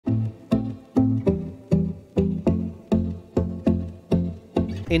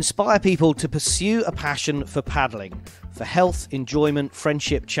Inspire people to pursue a passion for paddling, for health, enjoyment,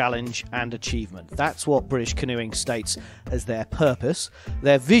 friendship, challenge and achievement. That's what British Canoeing states as their purpose.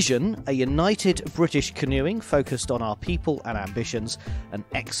 Their vision, a united British Canoeing focused on our people and ambitions and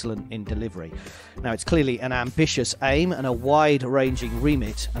excellent in delivery. Now, it's clearly an ambitious aim and a wide-ranging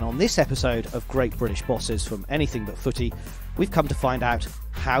remit, and on this episode of Great British Bosses from Anything But Footy, we've come to find out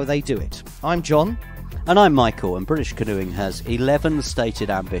how they do it. I'm John. And I'm Michael, and British Canoeing has 11 stated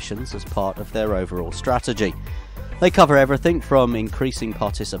ambitions as part of their overall strategy. They cover everything from increasing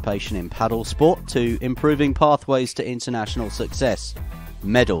participation in paddle sport to improving pathways to international success.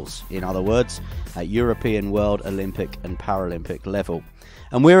 Medals, in other words, at European, World, Olympic and Paralympic level.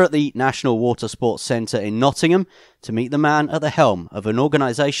 And we're at the National Water Sports Centre in Nottingham to meet the man at the helm of an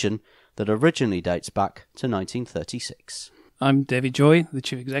organisation that originally dates back to 1936. I'm David Joy, the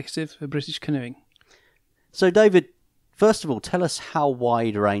Chief Executive for British Canoeing. So David, first of all, tell us how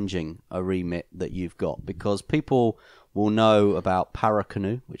wide-ranging a remit that you've got, because people will know about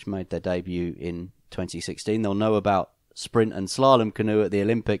para-canoe, which made their debut in 2016. They'll know about sprint and slalom canoe at the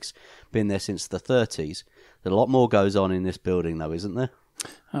Olympics, been there since the 30s. A lot more goes on in this building, though, isn't there?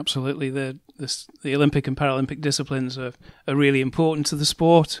 Absolutely. The Olympic and Paralympic disciplines are really important to the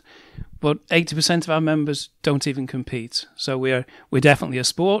sport, but 80% of our members don't even compete. So we're definitely a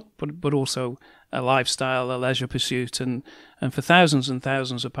sport, but also a lifestyle, a leisure pursuit, and for thousands and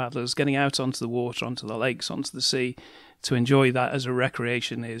thousands of paddlers, getting out onto the water, onto the lakes, onto the sea, to enjoy that as a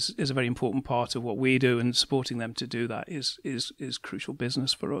recreation is a very important part of what we do, and supporting them to do that is crucial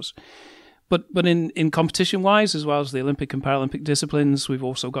business for us. But in competition-wise, as well as the Olympic and Paralympic disciplines, we've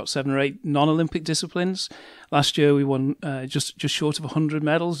also got 7 or 8 non-Olympic disciplines. Last year we won just short of 100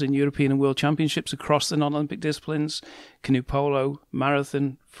 medals in European and World Championships across the non-Olympic disciplines: canoe, polo,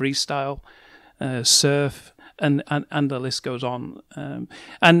 marathon, freestyle, surf, and the list goes on.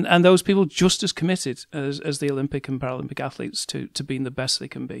 And those people just as committed as the Olympic and Paralympic athletes to being the best they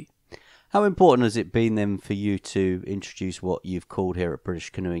can be. How important has it been then for you to introduce what you've called here at British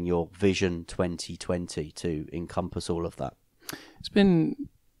Canoeing your Vision 2020 to encompass all of that? It's been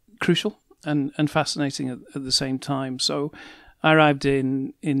crucial and fascinating at the same time. So I arrived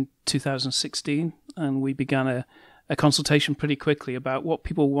in 2016, and we began a consultation pretty quickly about what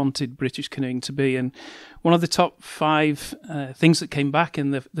people wanted British Canoeing to be. And one of the top 5 things that came back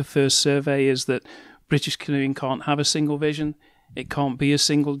in the first survey is that British Canoeing can't have a single vision. It can't be a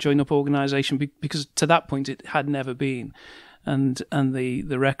single join-up organisation, because to that point it had never been, and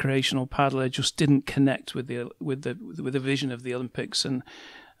the recreational paddler just didn't connect with the vision of the Olympics,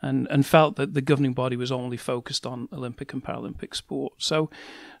 and felt that the governing body was only focused on Olympic and Paralympic sport. So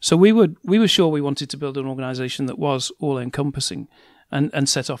we were sure we wanted to build an organisation that was all-encompassing, and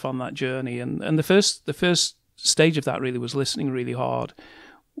set off on that journey. And the first stage of that really was listening really hard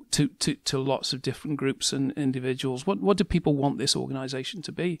to lots of different groups and individuals. What do people want this organisation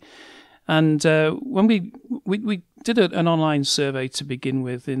to be? And when we did an online survey to begin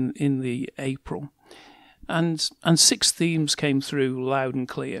with in the April, and 6 themes came through loud and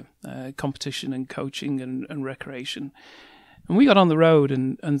clear: competition and coaching and recreation. And we got on the road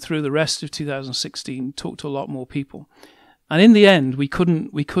and through the rest of 2016 talked to a lot more people. And in the end, we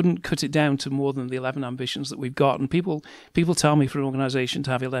couldn't cut it down to more than the 11 ambitions that we've got. And people tell me for an organisation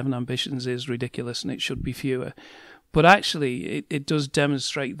to have 11 ambitions is ridiculous, and it should be fewer. But actually, it does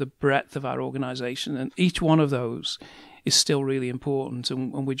demonstrate the breadth of our organisation, and each one of those is still really important.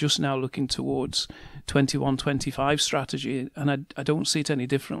 And we're just now looking towards 21-25 strategy, and I don't see it any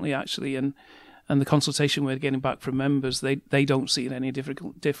differently, actually. And the consultation we're getting back from members, they don't see it any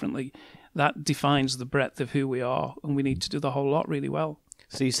differently. That defines the breadth of who we are, and we need to do the whole lot really well.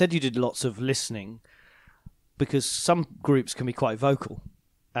 So you said you did lots of listening, because some groups can be quite vocal,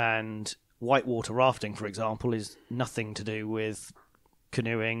 and whitewater rafting, for example, is nothing to do with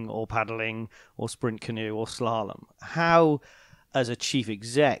canoeing or paddling or sprint canoe or slalom. How, as a chief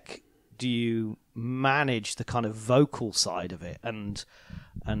exec, do you manage the kind of vocal side of it and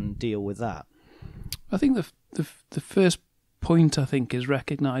deal with that? I think the first point, I think, is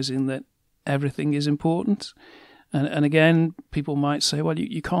recognising that everything is important. And again, people might say, well,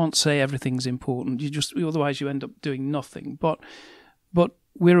 you can't say everything's important. Otherwise you end up doing nothing. But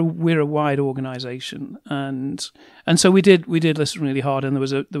we're a wide organisation, and so we did listen really hard, and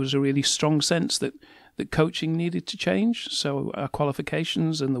there was a really strong sense that coaching needed to change. So our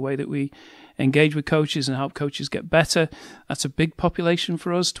qualifications and the way that we engage with coaches and help coaches get better, that's a big population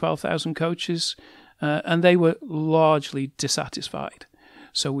for us, 12,000 coaches, and they were largely dissatisfied.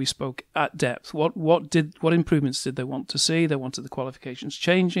 So we spoke at depth. What improvements did they want to see? They wanted the qualifications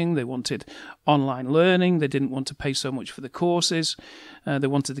changing. They wanted online learning. They didn't want to pay so much for the courses. They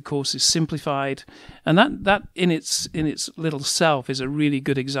wanted the courses simplified. And that in its little self is a really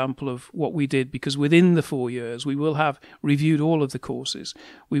good example of what we did, because within the 4 years we will have reviewed all of the courses.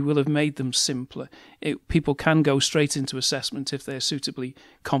 We will have made them simpler. People can go straight into assessment if they're suitably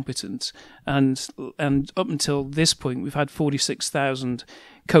competent. And up until this point, we've had 46,000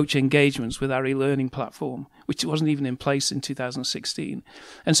 coach engagements with our e-learning platform, which wasn't even in place in 2016.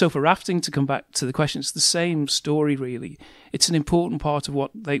 And so for rafting, to come back to the question, it's the same story really. It's an important part of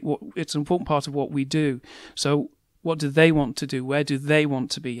what we do. So what do they want to do? Where do they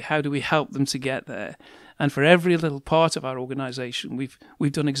want to be? How do we help them to get there? And for every little part of our organisation,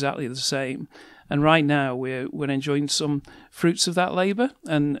 we've done exactly the same. And right now we're enjoying some fruits of that labour,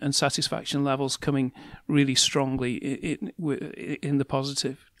 and satisfaction levels coming really strongly in the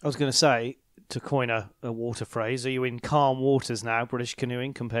positive. I was going to say, to coin a water phrase, are you in calm waters now, British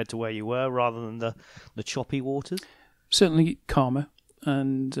Canoeing, compared to where you were, rather than the choppy waters? Certainly calmer.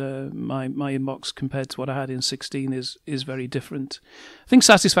 And my inbox compared to what I had in 16 is very different. I think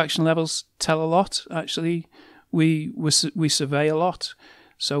satisfaction levels tell a lot. Actually, we survey a lot,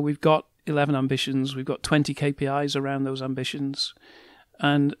 so we've got 11 ambitions. We've got 20 KPIs around those ambitions,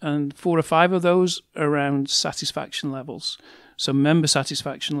 and 4 or 5 of those around satisfaction levels. So member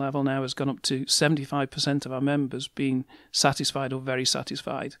satisfaction level now has gone up to 75% of our members being satisfied or very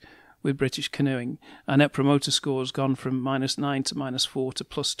satisfied with British Canoeing. Our Net Promoter Score has gone from -9 to -4 to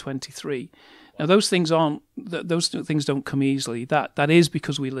 +23. Now those things don't come easily. That is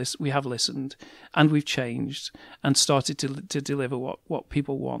because we have listened, and we've changed and started to deliver what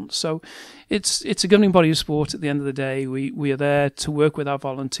people want. So it's a governing body of sport. At the end of the day, we are there to work with our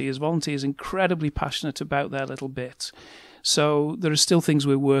volunteers. Volunteers incredibly passionate about their little bit. So there are still things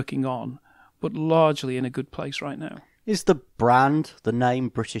we're working on, but largely in a good place right now. Is the brand, the name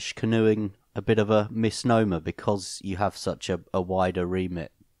British Canoeing, a bit of a misnomer because you have such a wider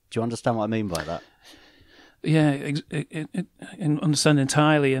remit? Do you understand what I mean by that? Yeah, I understand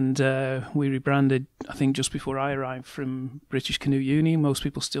entirely. And we rebranded, I think, just before I arrived, from British Canoe Union. Most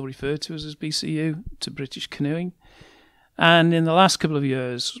people still refer to us as BCU, to British Canoeing. And in the last couple of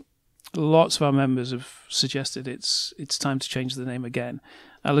years, lots of our members have suggested it's time to change the name again.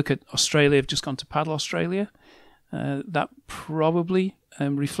 I look at Australia, have just gone to Paddle Australia. That probably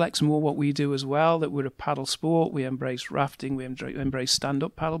reflects more what we do as well, that we're a paddle sport. We embrace rafting, we embrace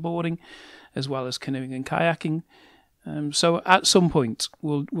stand-up paddleboarding, as well as canoeing and kayaking. So at some point,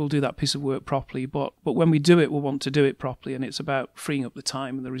 we'll do that piece of work properly, but when we do it, we'll want to do it properly, and it's about freeing up the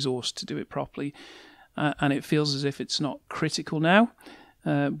time and the resource to do it properly. And it feels as if it's not critical now,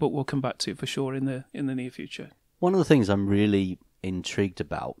 but we'll come back to it for sure in the near future. One of the things I'm really intrigued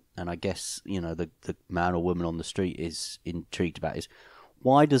about, and I guess the man or woman on the street is intrigued about, is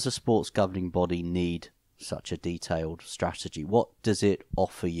why does a sports governing body need such a detailed strategy? What does it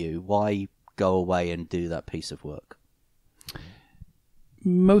offer you? Why go away and do that piece of work?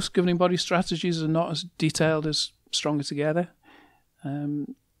 Most governing body strategies are not as detailed as Stronger Together.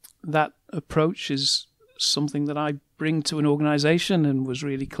 That approach is something that I bring to an organisation, and was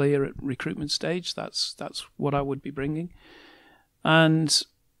really clear at recruitment stage. That's what I would be bringing. And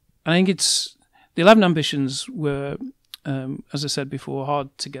I think the 11 ambitions were, as I said before,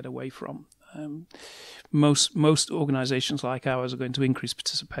 hard to get away from. Most organisations like ours are going to increase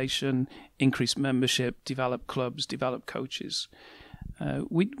participation, increase membership, develop clubs, develop coaches.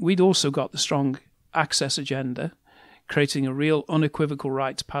 We'd also got the strong access agenda, creating a real unequivocal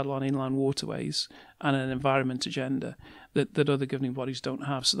right to paddle on inland waterways, and an environment agenda that other governing bodies don't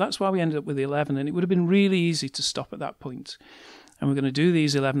have. So that's why we ended up with the 11, and it would have been really easy to stop at that point. And we're going to do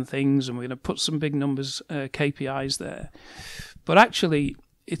these 11 things, and we're going to put some big numbers, KPIs there. But actually,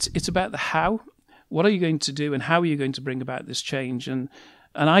 it's about the how. What are you going to do, and how are you going to bring about this change? And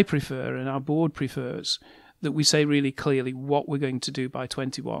I prefer, and our board prefers, that we say really clearly what we're going to do by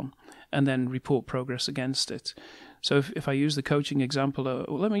 21, and then report progress against it. So if I use the coaching example,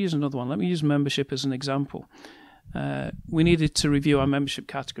 let me use another one. Let me use membership as an example. We needed to review our membership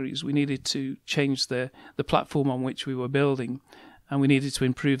categories. We needed to change the platform on which we were building. And we needed to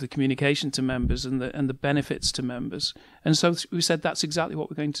improve the communication to members and the benefits to members. And so we said that's exactly what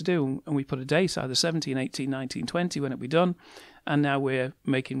we're going to do. And we put a date, either 17, 18, 19, 20, when it'll be done. And now we're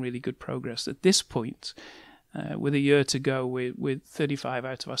making really good progress. At this point, with a year to go, with 35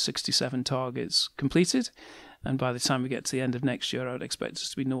 out of our 67 targets completed. And by the time we get to the end of next year, I would expect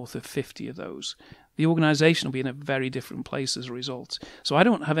us to be north of 50 of those. The organisation will be in a very different place as a result. So I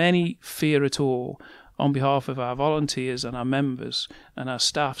don't have any fear at all on behalf of our volunteers and our members and our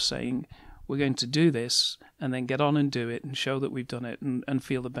staff, saying we're going to do this, and then get on and do it and show that we've done it and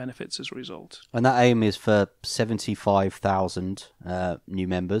feel the benefits as a result. And that aim is for 75,000 new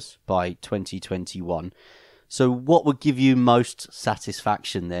members by 2021. So what would give you most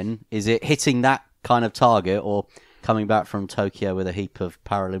satisfaction then? Is it hitting that kind of target, or coming back from Tokyo with a heap of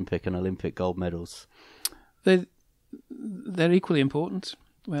Paralympic and Olympic gold medals? They're equally important.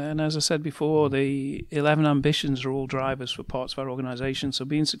 And as I said before, the 11 ambitions are all drivers for parts of our organisation. So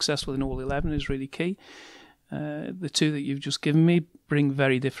being successful in all 11 is really key. The two that you've just given me bring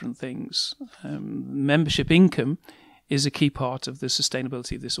very different things. Membership income is a key part of the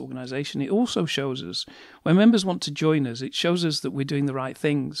sustainability of this organisation. It also shows us, when members want to join us, it shows us that we're doing the right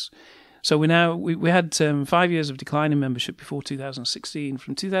things. So we had 5 years of decline in membership before 2016.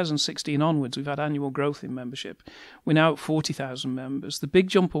 From 2016 onwards, we've had annual growth in membership. We're now at 40,000 members. The big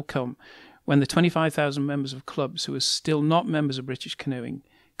jump will come when the 25,000 members of clubs who are still not members of British Canoeing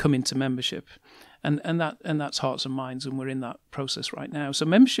come into membership. And that's hearts and minds, and we're in that process right now. So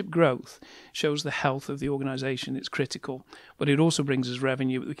membership growth shows the health of the organisation. It's critical, but it also brings us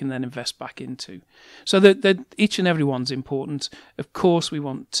revenue that we can then invest back into. So that each and every one's important. Of course, we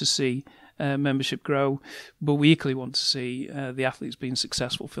want to see membership grow, but we equally want to see the athletes being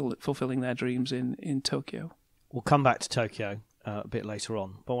successful, fulfilling their dreams in Tokyo. We'll come back to Tokyo a bit later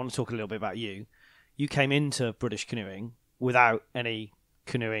on, but I want to talk a little bit about you. You came into British Canoeing without any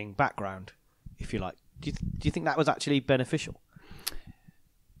canoeing background, if you like. Do you think that was actually beneficial?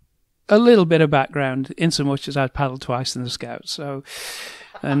 A little bit of background, in so much as I'd paddled twice in the Scouts. So,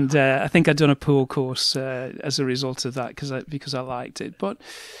 and I think I'd done a pool course as a result of that because I liked it. But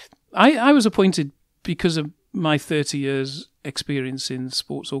I was appointed because of my 30 years experience in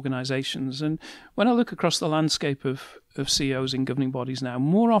sports organisations. And when I look across the landscape of CEOs in governing bodies now,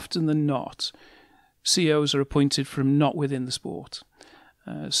 more often than not, CEOs are appointed from not within the sport.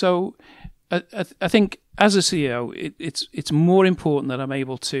 So I think as a CEO, it's more important that I'm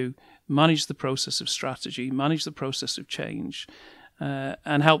able to manage the process of strategy, manage the process of change,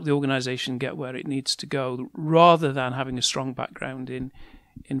 and help the organisation get where it needs to go, rather than having a strong background in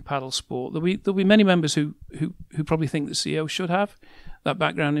paddle sport. There'll be many members who probably think the CEO should have that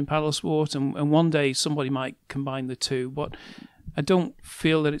background in paddle sport, and one day somebody might combine the two. But I don't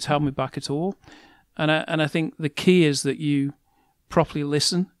feel that it's held me back at all. And I think the key is that you properly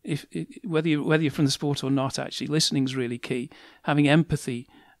listen. Whether you're from the sport or not, actually listening is really key. Having empathy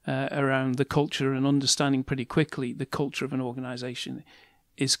around the culture and understanding pretty quickly the culture of an organisation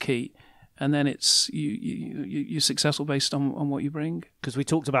is key. And then it's you're successful based on what you bring. Because we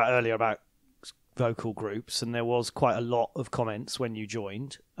talked about earlier about vocal groups, and there was quite a lot of comments when you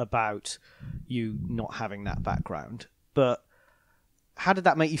joined about you not having that background. But how did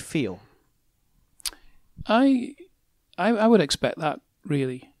that make you feel? I would expect that,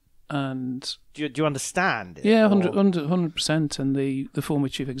 really. And do you understand it? Yeah, 100%. And the former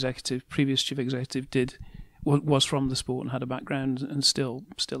previous chief executive was from the sport and had a background and still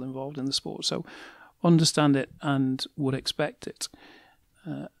involved in the sport. So understand it and would expect it.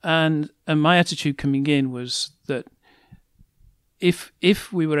 And my attitude coming in was that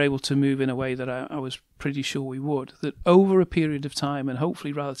if we were able to move in a way that I was pretty sure we would, that over a period of time, and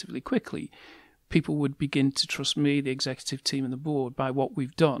hopefully relatively quickly, people would begin to trust me, the executive team and the board, by what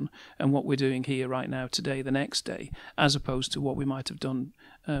we've done and what we're doing here right now, today, the next day, as opposed to what we might have done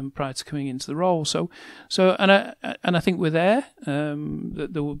prior to coming into the role. So, and I think we're there.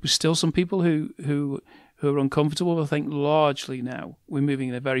 There will be still some people who are uncomfortable. But I think largely now we're moving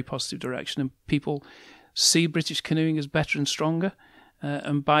in a very positive direction, and people see British Canoeing as better and stronger.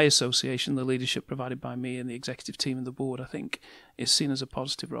 And by association, the leadership provided by me and the executive team and the board, I think, is seen as a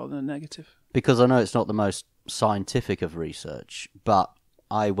positive rather than a negative. Because I know it's not the most scientific of research, but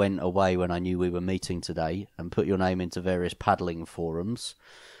I went away when I knew we were meeting today and put your name into various paddling forums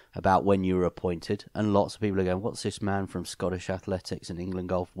about when you were appointed, and lots of people are going, what's this man from Scottish athletics and England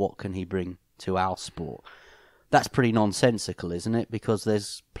golf, what can he bring to our sport? That's pretty nonsensical, isn't it? Because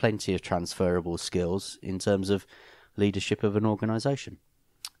there's plenty of transferable skills in terms of leadership of an organisation.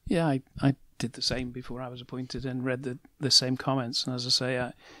 Yeah, I did the same before I was appointed and read the same comments. And as I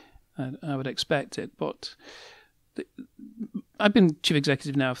say, I would expect it. But I've been chief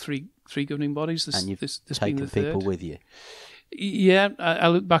executive now of three governing bodies. And you've taken people with you. Yeah, I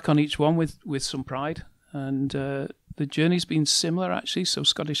look back on each one with some pride. And the journey's been similar, actually. So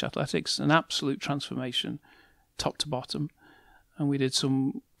Scottish athletics, an absolute transformation, top to bottom. And we did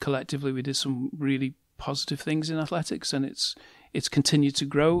some really positive things in athletics, and it's continued to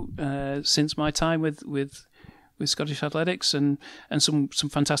grow since my time with Scottish athletics and some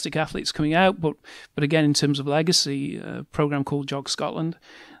fantastic athletes coming out. But again, in terms of legacy, a program called Jog Scotland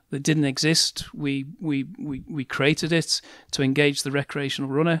that didn't exist. We created it to engage the recreational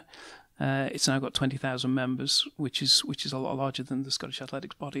runner. It's now got 20,000 members, which is a lot larger than the Scottish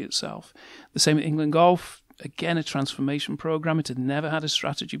athletics body itself. The same at England Golf. Again, a transformation program. It had never had a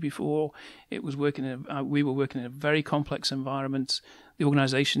strategy before. It was we were working in a very complex environment. The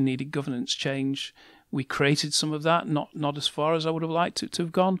organisation needed governance change. We created some of that, not as far as I would have liked it to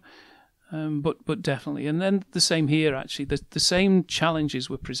have gone, but definitely. And then the same here, actually. The same challenges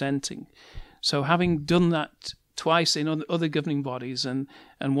we're presenting. So having done that twice in other governing bodies and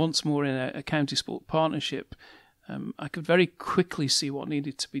once more in a county sport partnership, I could very quickly see what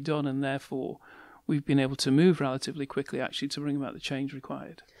needed to be done, and therefore we've been able to move relatively quickly actually to bring about the change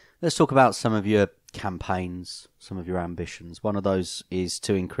required. Let's talk about some of your campaigns, some of your ambitions. One of those is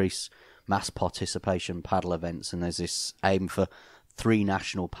to increase mass participation paddle events, and there's this aim for 3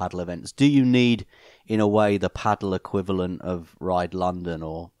 national paddle events. Do you need, in a way, the paddle equivalent of Ride London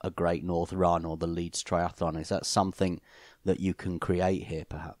or a Great North Run or the Leeds Triathlon? Is that something that you can create here,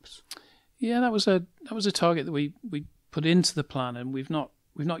 perhaps? Yeah, that was a target that we put into the plan, and we've not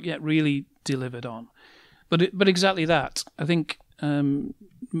yet really delivered on. But exactly that. I think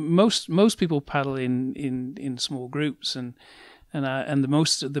most people paddle in small groups, and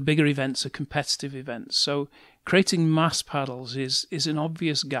the bigger events are competitive events. So creating mass paddles is an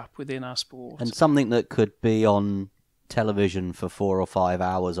obvious gap within our sport, and something that could be on television for 4 or 5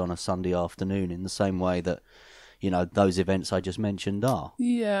 hours on a Sunday afternoon, in the same way that those events I just mentioned are.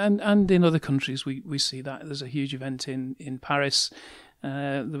 Yeah, and in other countries we see that. There's a huge event in Paris.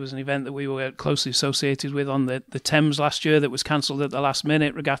 There was an event that we were closely associated with on the Thames last year that was cancelled at the last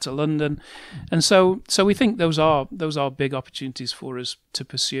minute, Regatta London, and so we think those are big opportunities for us to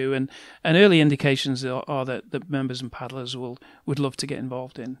pursue, and early indications are that members and paddlers would love to get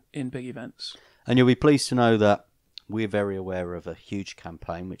involved in big events. And you'll be pleased to know that we're very aware of a huge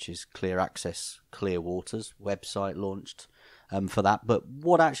campaign, which is Clear Access, Clear Waters, website launched for that. But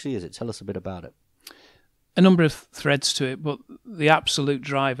what actually is it? Tell us a bit about it. A number of threads to it, but the absolute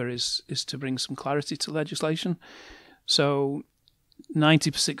driver is to bring some clarity to legislation. So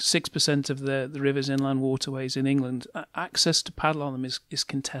 96% of the rivers, inland waterways in England, access to paddle on them is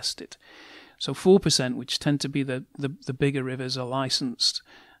contested. So 4%, which tend to be the bigger rivers, are licensed,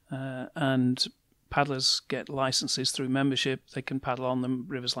 and paddlers get licenses through membership. They can paddle on them,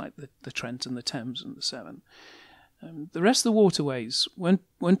 rivers like the Trent and the Thames and the Severn. The rest of the waterways, when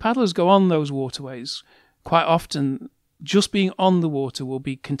paddlers go on those waterways, quite often just being on the water will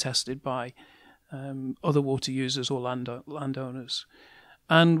be contested by other water users or landowners.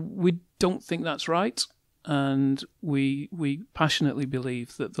 And we don't think that's right, and we passionately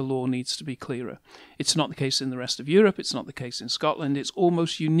believe that the law needs to be clearer. It's not the case in the rest of Europe, it's not the case in Scotland, it's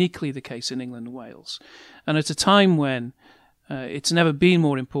almost uniquely the case in England and Wales. And at a time when it's never been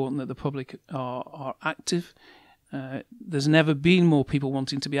more important that the public are active, there's never been more people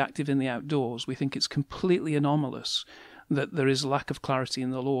wanting to be active in the outdoors, we think it's completely anomalous that there is a lack of clarity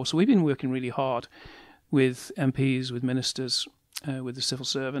in the law. So we've been working really hard with MPs, with ministers, with the civil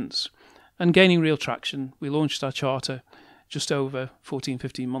servants, and gaining real traction. We launched our charter just over 14,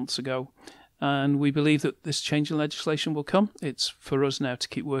 15 months ago, and we believe that this change in legislation will come. It's for us now to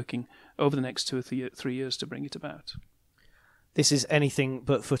keep working over the next 2 or 3 years to bring it about. This is Anything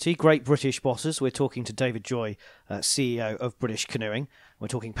But Footy. Great British bosses. We're talking to David Joy, CEO of British Canoeing. We're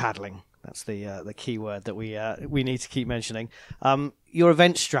talking paddling. That's the key word that we need to keep mentioning. Your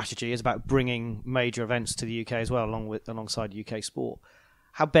event strategy is about bringing major events to the UK as well, alongside UK sport.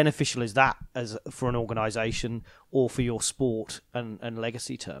 How beneficial is that for an organisation or for your sport and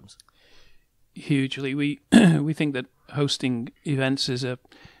legacy terms? Hugely. We think that hosting events is an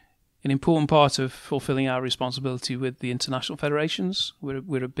important part of fulfilling our responsibility with the international federations.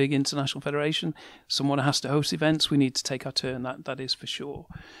 We're a big international federation. Someone has to host events. We need to take our turn. That is for sure.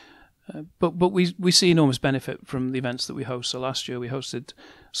 But we see enormous benefit from the events that we host. So last year we hosted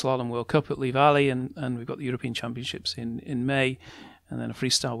Slalom World Cup at Lee Valley, and we've got the European Championships in May, and then a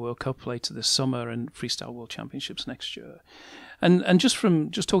Freestyle World Cup later this summer, and Freestyle World Championships next year. And just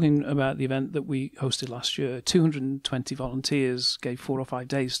talking about the event that we hosted last year, 220 volunteers gave 4 or 5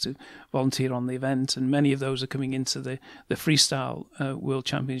 days to volunteer on the event, and many of those are coming into the Freestyle World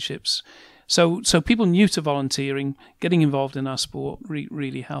Championships. So people new to volunteering, getting involved in our sport,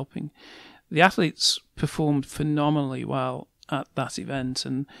 really helping. The athletes performed phenomenally well at that event,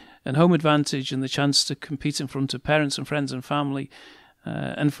 and home advantage and the chance to compete in front of parents and friends and family,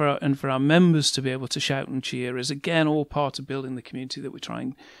 and for our members to be able to shout and cheer is again all part of building the community that we're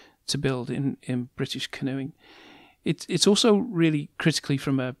trying to build in British canoeing. it's also really critically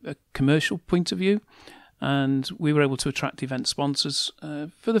from a commercial point of view. And we were able to attract event sponsors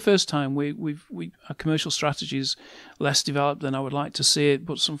for the first time. Our commercial strategy is less developed than I would like to see it,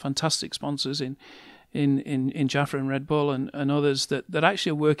 but some fantastic sponsors in Jafra and Red Bull and others that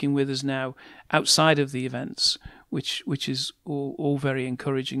actually are working with us now outside of the events, which is all very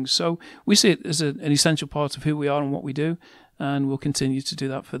encouraging. So we see it as an essential part of who we are and what we do, and we'll continue to do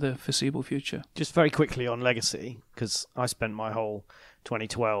that for the foreseeable future. Just very quickly on legacy, because I spent my whole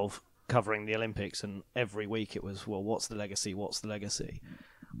 2012 covering the Olympics, and every week it was, well, what's the legacy? What's the legacy?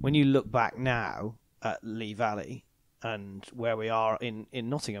 When you look back now at Lee Valley and where we are in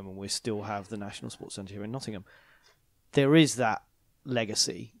Nottingham, and we still have the National Sports Centre here in Nottingham, there is that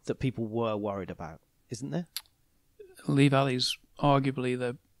legacy that people were worried about, isn't there? Lee Valley is arguably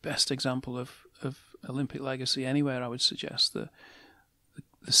the best example of Olympic legacy anywhere, I would suggest. The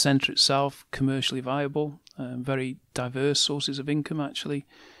centre itself, commercially viable, very diverse sources of income, actually.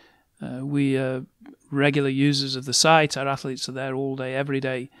 We are regular users of the site. Our athletes are there all day, every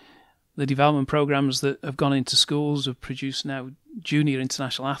day. The development programs that have gone into schools have produced now junior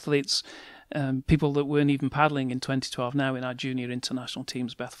international athletes, people that weren't even paddling in 2012 now in our junior international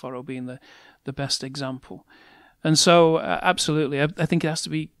teams, Beth Forrow being the best example. And so, absolutely, I think it has to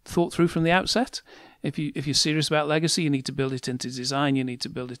be thought through from the outset. If you're serious about legacy, you need to build it into design, you need to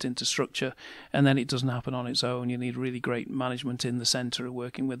build it into structure, and then it doesn't happen on its own. You need really great management in the centre,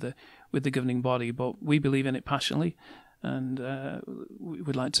 working with the governing body. But we believe in it passionately, and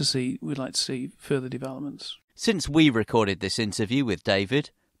we'd like to see further developments. Since we recorded this interview with David,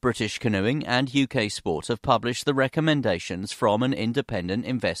 British Canoeing and UK Sport have published the recommendations from an independent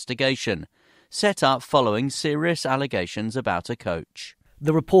investigation set up following serious allegations about a coach.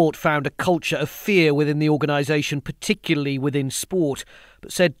 The report found a culture of fear within the organisation, particularly within sport,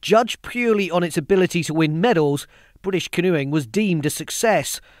 but said judged purely on its ability to win medals, British Canoeing was deemed a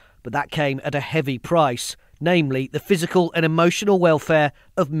success. But that came at a heavy price, namely the physical and emotional welfare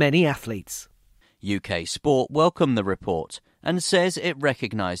of many athletes. UK Sport welcomed the report and says it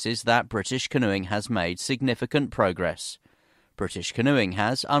recognises that British Canoeing has made significant progress. British Canoeing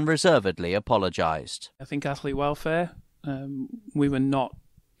has unreservedly apologised. I think athlete welfare, we were not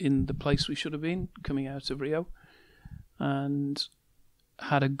in the place we should have been coming out of Rio, and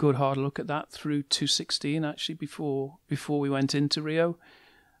had a good hard look at that through 2016 actually before we went into Rio.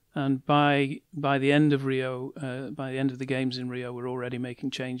 And by the end of Rio, by the end of the games in Rio, we're already making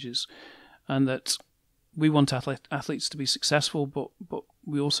changes, and that we want athletes to be successful, but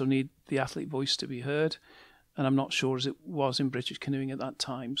we also need the athlete voice to be heard. And I'm not sure as it was in British Canoeing at that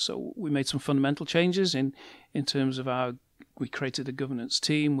time. So we made some fundamental changes in terms of we created a governance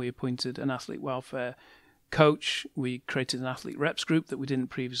team, we appointed an athlete welfare coach, we created an athlete reps group that we didn't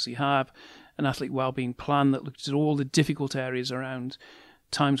previously have, an athlete wellbeing plan that looked at all the difficult areas around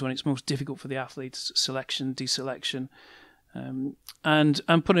times when it's most difficult for the athletes, selection, deselection,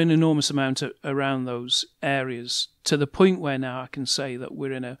 and put an enormous amount around those areas, to the point where now I can say that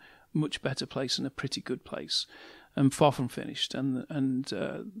we're in a much better place and a pretty good place, and far from finished. And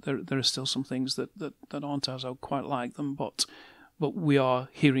there are still some things that aren't as I would quite like them, but we are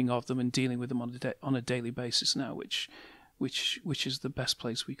hearing of them and dealing with them on a daily basis now, which is the best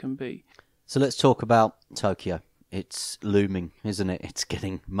place we can be. So let's talk about Tokyo. It's looming, isn't it? It's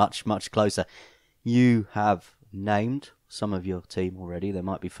getting much, much closer. You have named some of your team already. There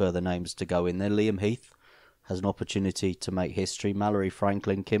might be further names to go in there. Liam Heath has an opportunity to make history. Mallory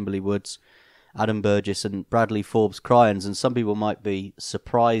Franklin, Kimberly Woods, Adam Burgess and Bradley Forbes-Cryans. And some people might be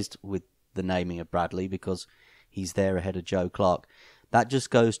surprised with the naming of Bradley because he's there ahead of Joe Clark. That just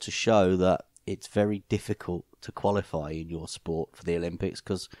goes to show that it's very difficult to qualify in your sport for the Olympics,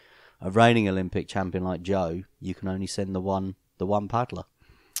 because a reigning Olympic champion like Joe, you can only send the one paddler.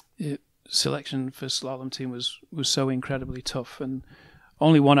 Selection for slalom team was so incredibly tough, and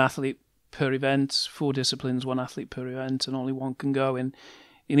only one athlete per event, 4 disciplines, 1 athlete per event, and only one can go. In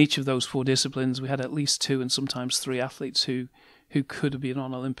each of those 4 disciplines, we had at least 2 and sometimes 3 athletes who could have been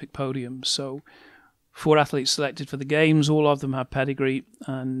on Olympic podiums. So 4 athletes selected for the Games, all of them have pedigree,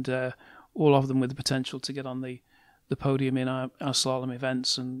 and all of them with the potential to get on the podium in our slalom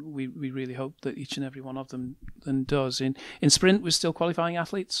events, and we really hope that each and every one of them then does. In sprint, we're still qualifying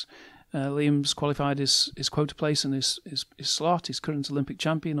athletes. Liam's qualified his quota place and his slot. He's current Olympic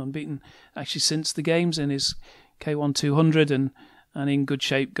champion, unbeaten actually since the Games in his K1 200, and in good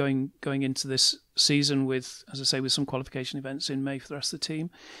shape going into this season with, as I say, with some qualification events in May for the rest of the team.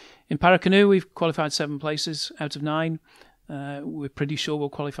 In Paracanoe, we've qualified 7 places out of 9. We're pretty sure we'll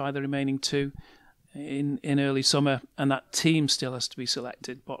qualify the remaining 2 in early summer, and that team still has to be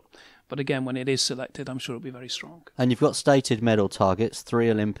selected. But But again, when it is selected, I'm sure it'll be very strong. And you've got stated medal targets, 3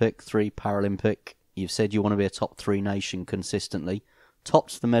 Olympic, 3 Paralympic. You've said you want to be a top 3 nation consistently.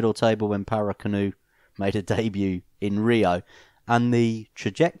 Topped the medal table when Paracanoe made a debut in Rio. And the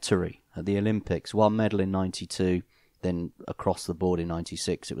trajectory at the Olympics, 1 medal in 92, then across the board in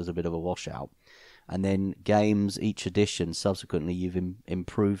 96, it was a bit of a washout. And then games, each edition, subsequently, you've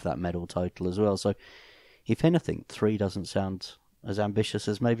improved that medal total as well. So, if anything, 3 doesn't sound as ambitious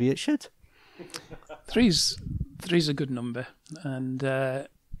as maybe it should. Three's a good number, and the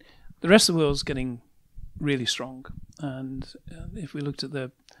rest of the world's getting really strong. And if we looked at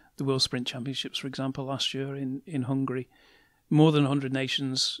the World Sprint Championships, for example, last year in Hungary, more than 100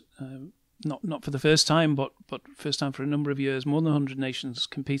 nations, not for the first time, but first time for a number of years, more than 100 nations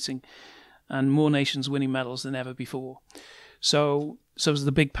competing, and more nations winning medals than ever before. So there's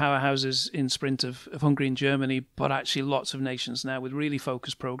the big powerhouses in sprint of Hungary and Germany, but actually lots of nations now with really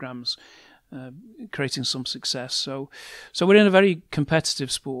focused programs, creating some success. So we're in a very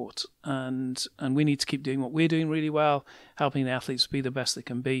competitive sport, and we need to keep doing what we're doing really well, helping the athletes be the best they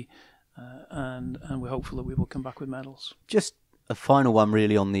can be, and we're hopeful that we will come back with medals. Just a final one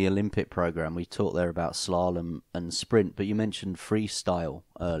really on the Olympic programme. We talked there about slalom and sprint, but you mentioned freestyle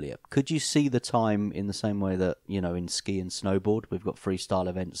earlier. Could you see the time in the same way that, in ski and snowboard, we've got freestyle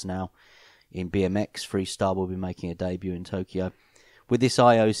events now. In BMX, freestyle will be making a debut in Tokyo. With this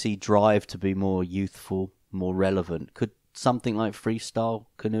IOC drive to be more youthful, more relevant, could something like freestyle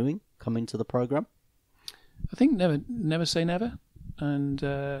canoeing come into the programme? I think never say never. And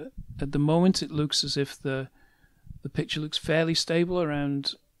at the moment, it looks as if the picture looks fairly stable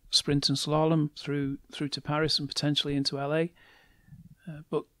around sprint and slalom through to Paris and potentially into LA.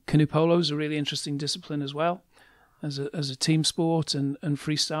 But canoe polo is a really interesting discipline as well, as a team sport, and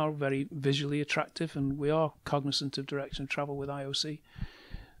freestyle very visually attractive, and we are cognizant of direction of travel with IOC.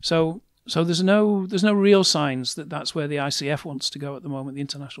 So there's no real signs that that's where the ICF wants to go at the moment, the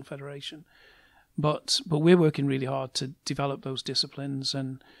International Federation. But we're working really hard to develop those disciplines,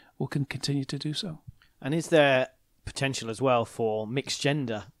 and we'll continue to do so. And is there potential as well for mixed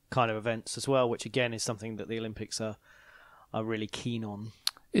gender kind of events as well, which again is something that the Olympics are really keen on?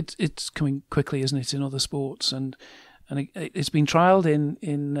 It's coming quickly, isn't it, in other sports, and it's been trialled in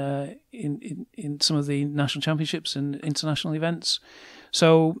some of the national championships and international events.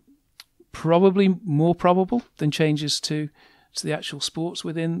 So probably more probable than changes to the actual sports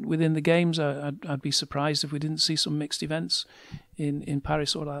within the games. I'd be surprised if we didn't see some mixed events in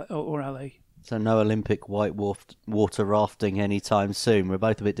Paris or LA. So no Olympic whitewater rafting anytime soon. We're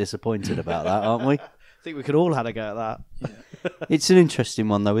both a bit disappointed about that, aren't we? I think we could all have a go at that. Yeah. It's an interesting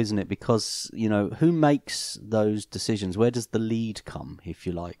one, though, isn't it? Because, who makes those decisions? Where does the lead come, if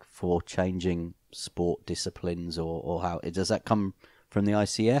you like, for changing sport disciplines, or how? Does that come from the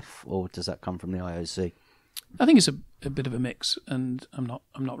ICF, or does that come from the IOC? I think it's a bit of a mix, and I'm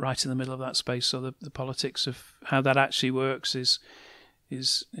not right in the middle of that space. So the politics of how that actually works is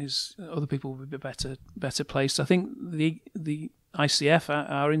other people will be better placed. I think the ICF,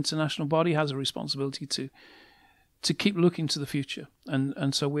 our international body, has a responsibility to keep looking to the future,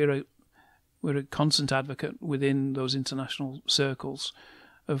 and so we're a constant advocate within those international circles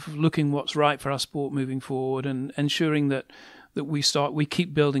of looking what's right for our sport moving forward, and ensuring that we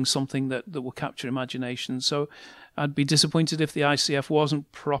keep building something that will capture imagination. So I'd be disappointed if the ICF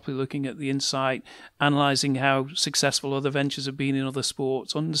wasn't properly looking at the insight, analysing how successful other ventures have been in other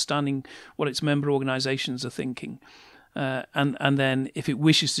sports, understanding what its member organisations are thinking, and then if it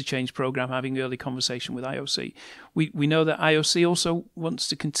wishes to change programme, having early conversation with IOC. We know that IOC also wants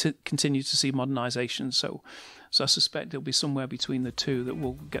to continue to see modernisation, so I suspect there'll be somewhere between the two that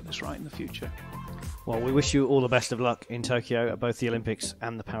will get this right in the future. Well, we wish you all the best of luck in Tokyo at both the Olympics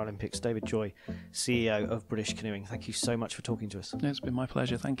and the Paralympics. David Joy, CEO of British Canoeing, thank you so much for talking to us. It's been my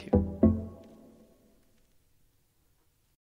pleasure. Thank you.